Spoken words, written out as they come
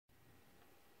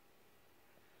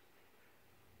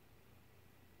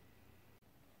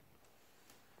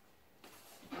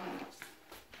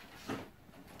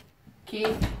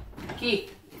Keith.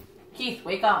 Keith. Keith,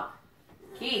 wake up.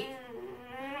 Keith.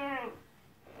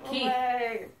 Keith.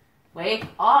 Wake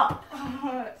up.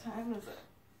 What time is it?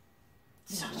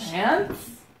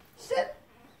 Lance? Shit.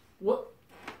 What?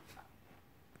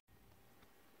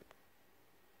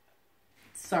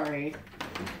 Sorry.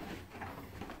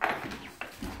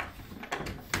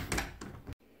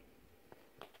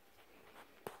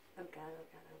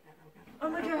 Oh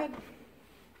my god.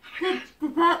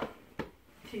 Did that?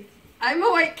 I'm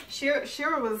awake.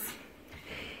 Shiro was.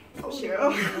 Oh, Shiro.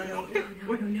 No.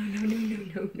 What do we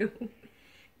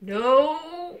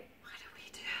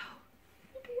do?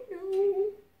 I don't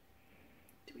know.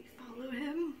 Do we follow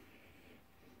him?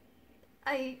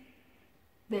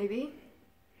 Maybe.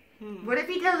 Hmm. What if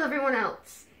he tells everyone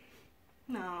else?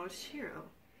 No, it's Shiro.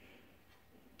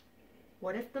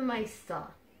 What if the mice saw?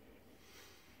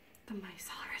 The mice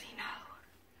already know.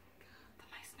 The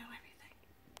mice know everything.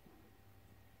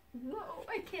 No,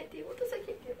 I can't deal with this. I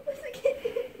can't deal with this. I can't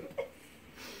deal with this.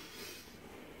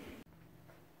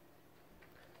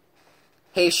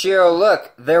 Hey Shiro,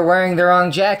 look, they're wearing the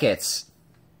wrong jackets.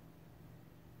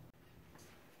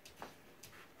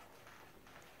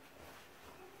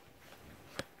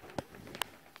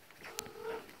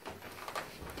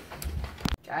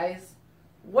 Guys,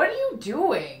 what are you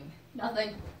doing?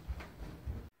 Nothing.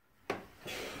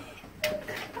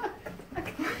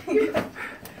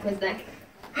 His neck.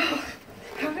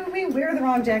 How do we wear the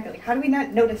wrong jacket? Like, how do we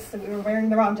not notice that we were wearing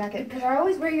the wrong jacket? Because I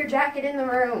always wear your jacket in the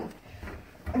room.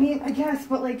 I mean, I guess,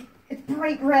 but like, it's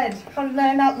bright red. How did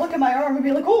I not look at my arm and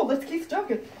be like, oh, that's Keith's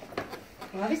jacket?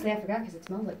 Well, obviously I forgot because it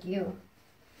smells like you.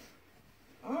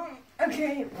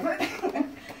 Okay,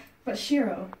 but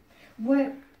Shiro,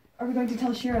 what are we going to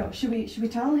tell Shiro? Should we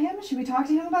tell him? Should we talk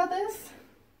to him about this?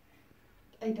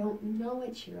 I don't know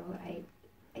it, Shiro. I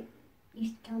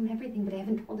used to tell him everything, but I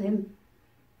haven't told him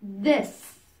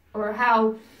this. Or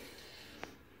how...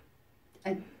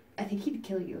 I think he'd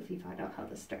kill you if he found out how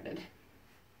this started.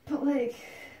 But like,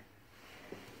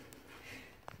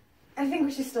 I think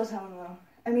we should still tell him though.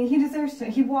 I mean, he deserves to.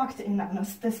 He walked in on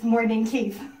us this morning,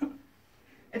 Keith.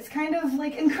 It's kind of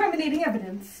like incriminating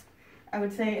evidence. I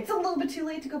would say it's a little bit too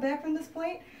late to go back from this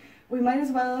point. We might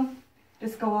as well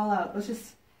just go all out. Let's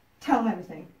just tell him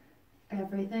everything.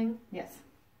 Everything? Yes.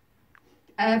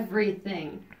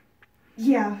 Everything.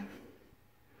 Yeah.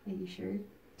 Are you sure?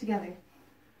 Together.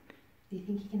 Do you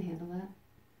think he can handle that?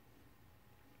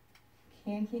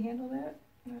 Can he handle that?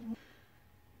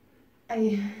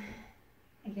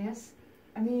 I guess.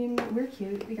 I mean, we're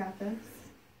cute. We got this.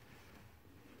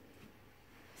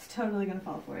 It's totally gonna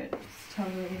fall for it.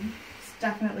 It's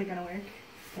definitely gonna work.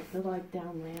 Put the leg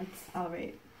down, Lance. All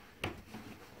right.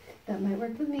 That might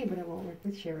work with me, but it won't work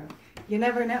with Shiro. You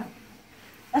never know.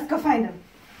 Let's go find him.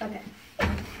 Okay.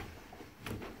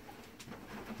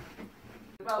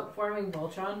 About forming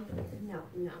Voltron? No.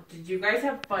 Did you guys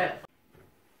have fun?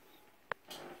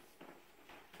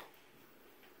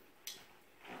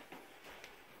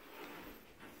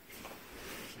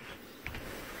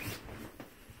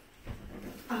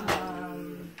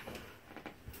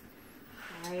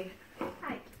 Hi.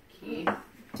 Keith,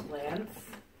 Lance.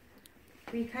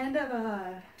 We kind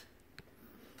of,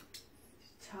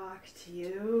 talk to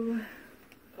you.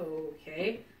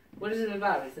 Okay. What is it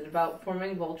about? Is it about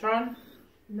forming Voltron?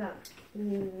 No.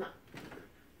 You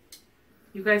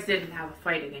guys didn't have a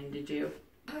fight again, did you?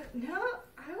 No,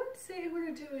 I would say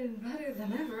we're doing better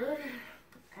than ever.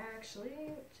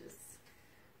 Actually, just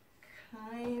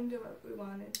kind of what we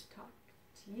wanted to talk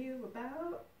to you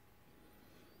about.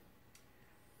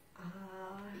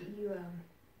 You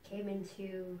came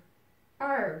into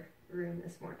our room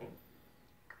this morning.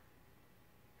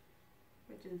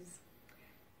 Which is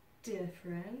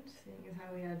different, seeing as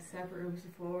how we had separate rooms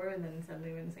before, and then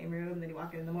suddenly we're in the same room, and then you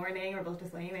walk in the morning, we're both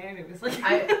just laying there, and it was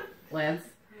like... Lance,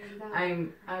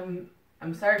 I'm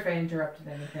sorry if I interrupted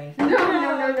anything. No.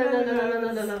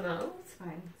 It's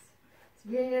fine.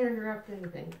 You didn't interrupt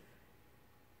anything.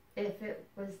 If it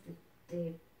was the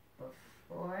day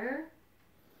before...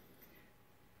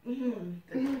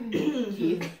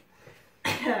 Keith,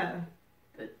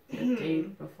 the day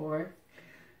before.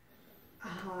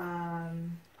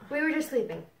 We were just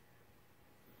sleeping.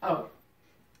 Oh.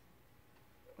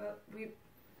 Well, we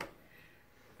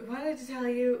wanted to tell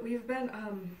you, we've been,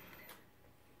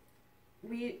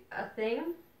 A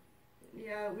thing?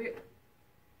 yeah, we're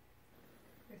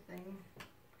thing.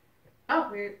 Oh.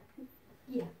 We're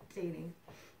Yeah. dating.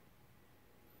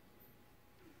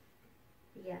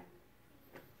 Yeah.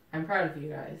 I'm proud of you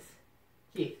guys.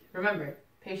 Keith, remember,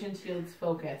 patience yields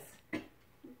focus.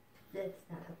 That's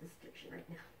not how the situation right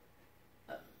now.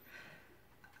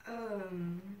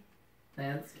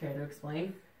 Lance, care to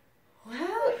explain?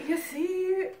 Well, you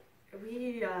see,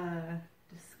 we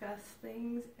discuss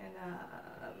things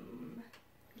and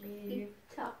He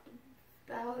talked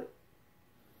about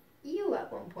you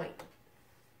at one point.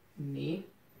 Me?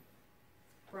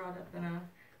 brought up in a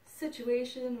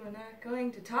situation we're not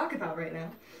going to talk about right now.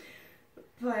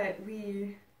 But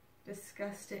we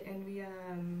discussed it and we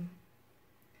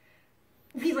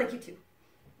like you too.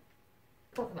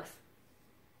 Both of us.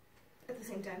 At the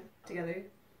same time, together.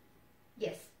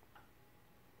 Yes.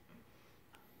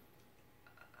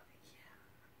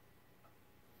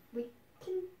 We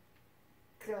can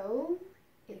go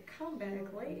if Come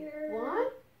back later.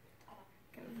 what?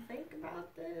 Can think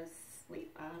about this,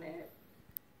 sleep on it.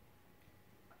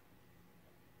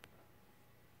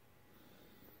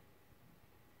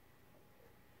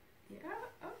 Yeah,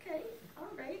 okay,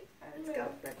 alright. Let's go.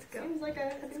 Let's go. Seems like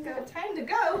a go. time to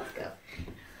go. Let's go.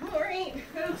 Alright,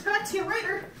 I'll talk to you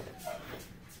later.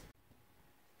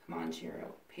 Come on,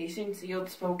 Shiro. Patience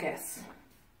yields focus.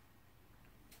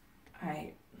 How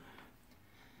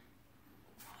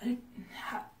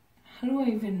do I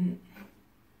even...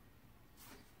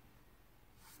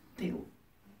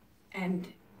 And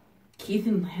Keith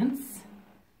and Lance?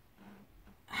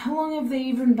 How long have they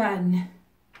even been?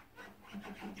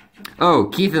 Oh,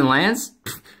 Keith and Lance?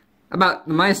 The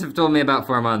mice have told me about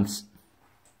 4 months.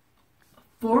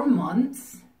 4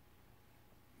 months?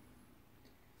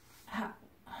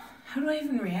 How do I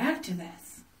even react to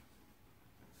this?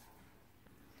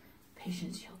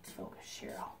 Patience yields focus,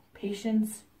 Shiro.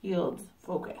 Patience yields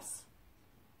focus.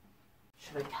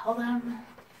 Should I tell them?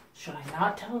 Should I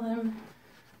not tell them?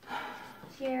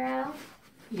 Shiro,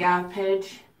 Yeah,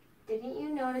 Pidge. didn't you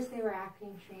notice they were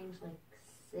acting strange like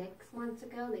 6 months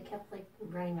ago? They kept like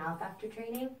running off after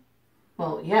training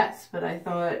Well, yes, but I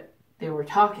thought they were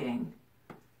talking.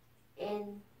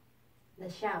 in the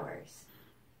showers.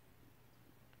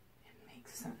 It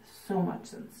makes so much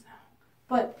sense now.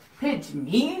 But, Pidge,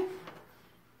 me?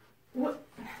 What?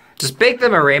 Just bake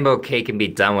them a rainbow cake and be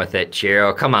done with it,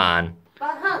 Chiro. Come on.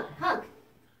 But Hunk,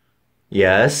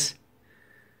 Yes?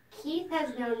 Keith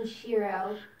has known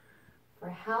Shiro for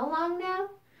how long now?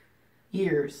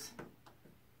 Years.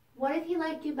 What if he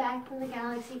liked you back from the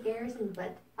Galaxy Garrison,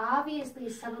 but obviously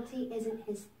subtlety isn't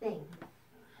his thing?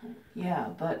 Yeah,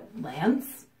 but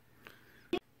Lance?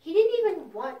 He didn't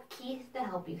even want Keith to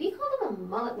help you. He called him a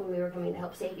mullet when we were coming to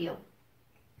help save you.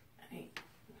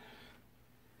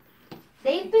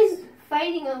 They've been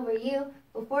fighting over you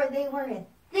before they were a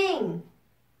thing.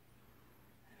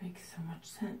 That makes so much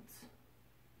sense.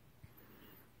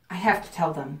 I have to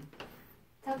tell them.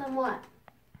 Tell them what?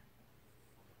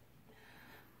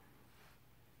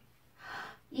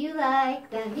 You like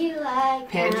them, you like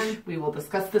Pidge, them. we will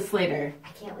discuss this later. I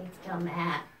can't wait to tell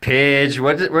Matt. Pidge,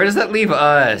 where does that leave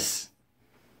us?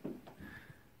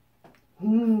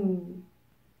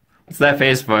 What's that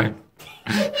face for?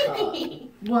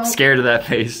 Well, Scared of that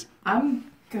face.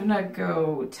 I'm gonna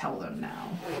go tell them now.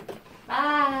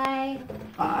 Bye.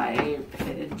 Bye,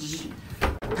 Pidge.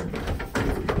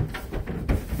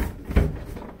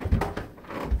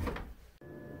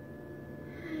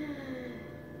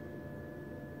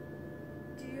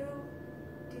 Do you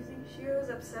think Shiro's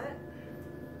upset?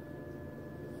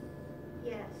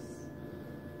 Yes.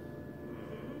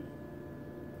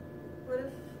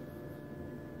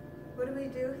 What do we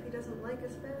do if he doesn't like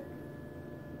us back? I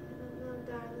don't know,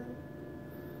 darling.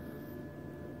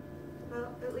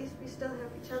 Well, at least we still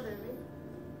have each other, right?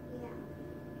 Yeah.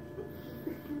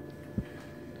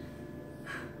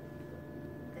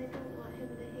 I don't want him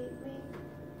to hate me.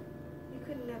 You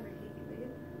could never hate you,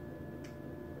 babe.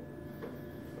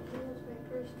 He was my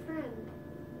first friend.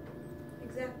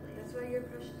 Exactly. That's why you're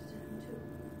precious to him too.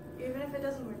 Even if it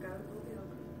doesn't work out, it'll be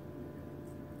okay.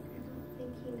 I don't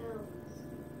think he knows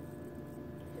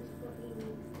just what he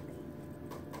means to me.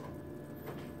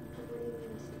 And what he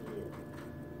means to you.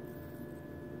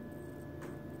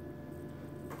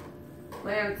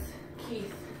 Lance,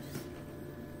 Keith,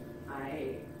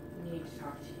 I need to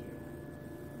talk to you.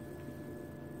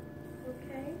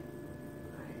 Okay?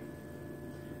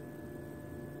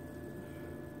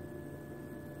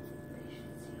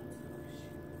 Patience yields focus.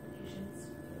 Patience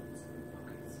yields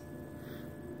focus.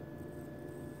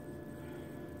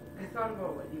 I thought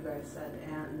about what you guys said,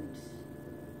 and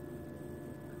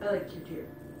I like you too.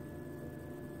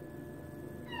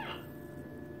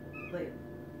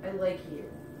 I like you.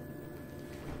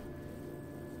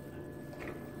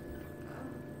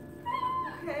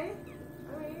 Okay.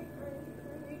 Alright.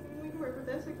 We can work with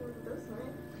this.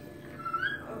 Alright.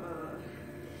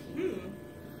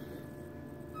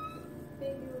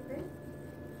 Babe, you okay?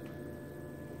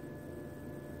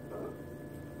 Oh.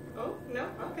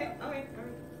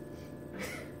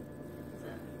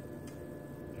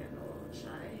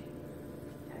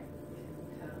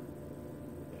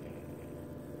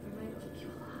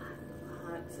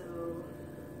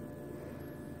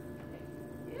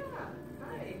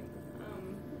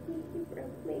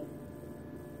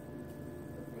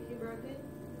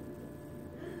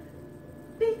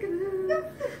 Peekaboo.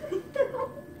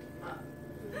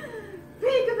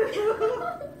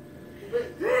 Peekaboo.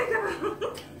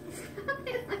 Peekaboo.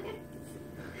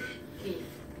 Keith.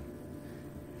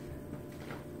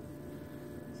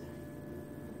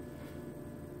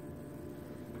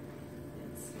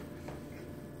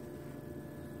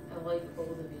 I like both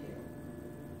of you.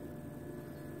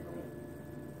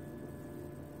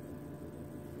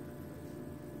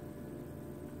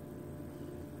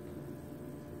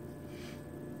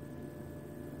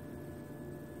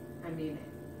 I mean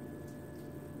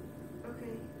it.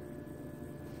 Okay,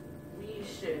 We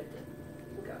should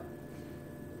go.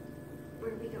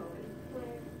 where are we going?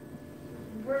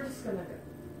 We're just gonna go.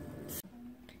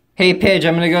 Hey, Pidge,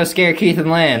 I'm gonna go scare Keith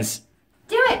and Lance.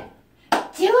 Do it!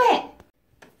 Do it!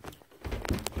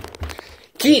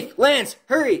 Keith, Lance,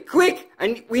 hurry, quick!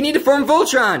 We need to form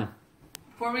Voltron!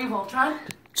 Forming Voltron?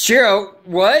 Shiro,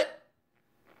 what?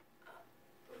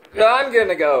 I'm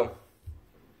gonna go.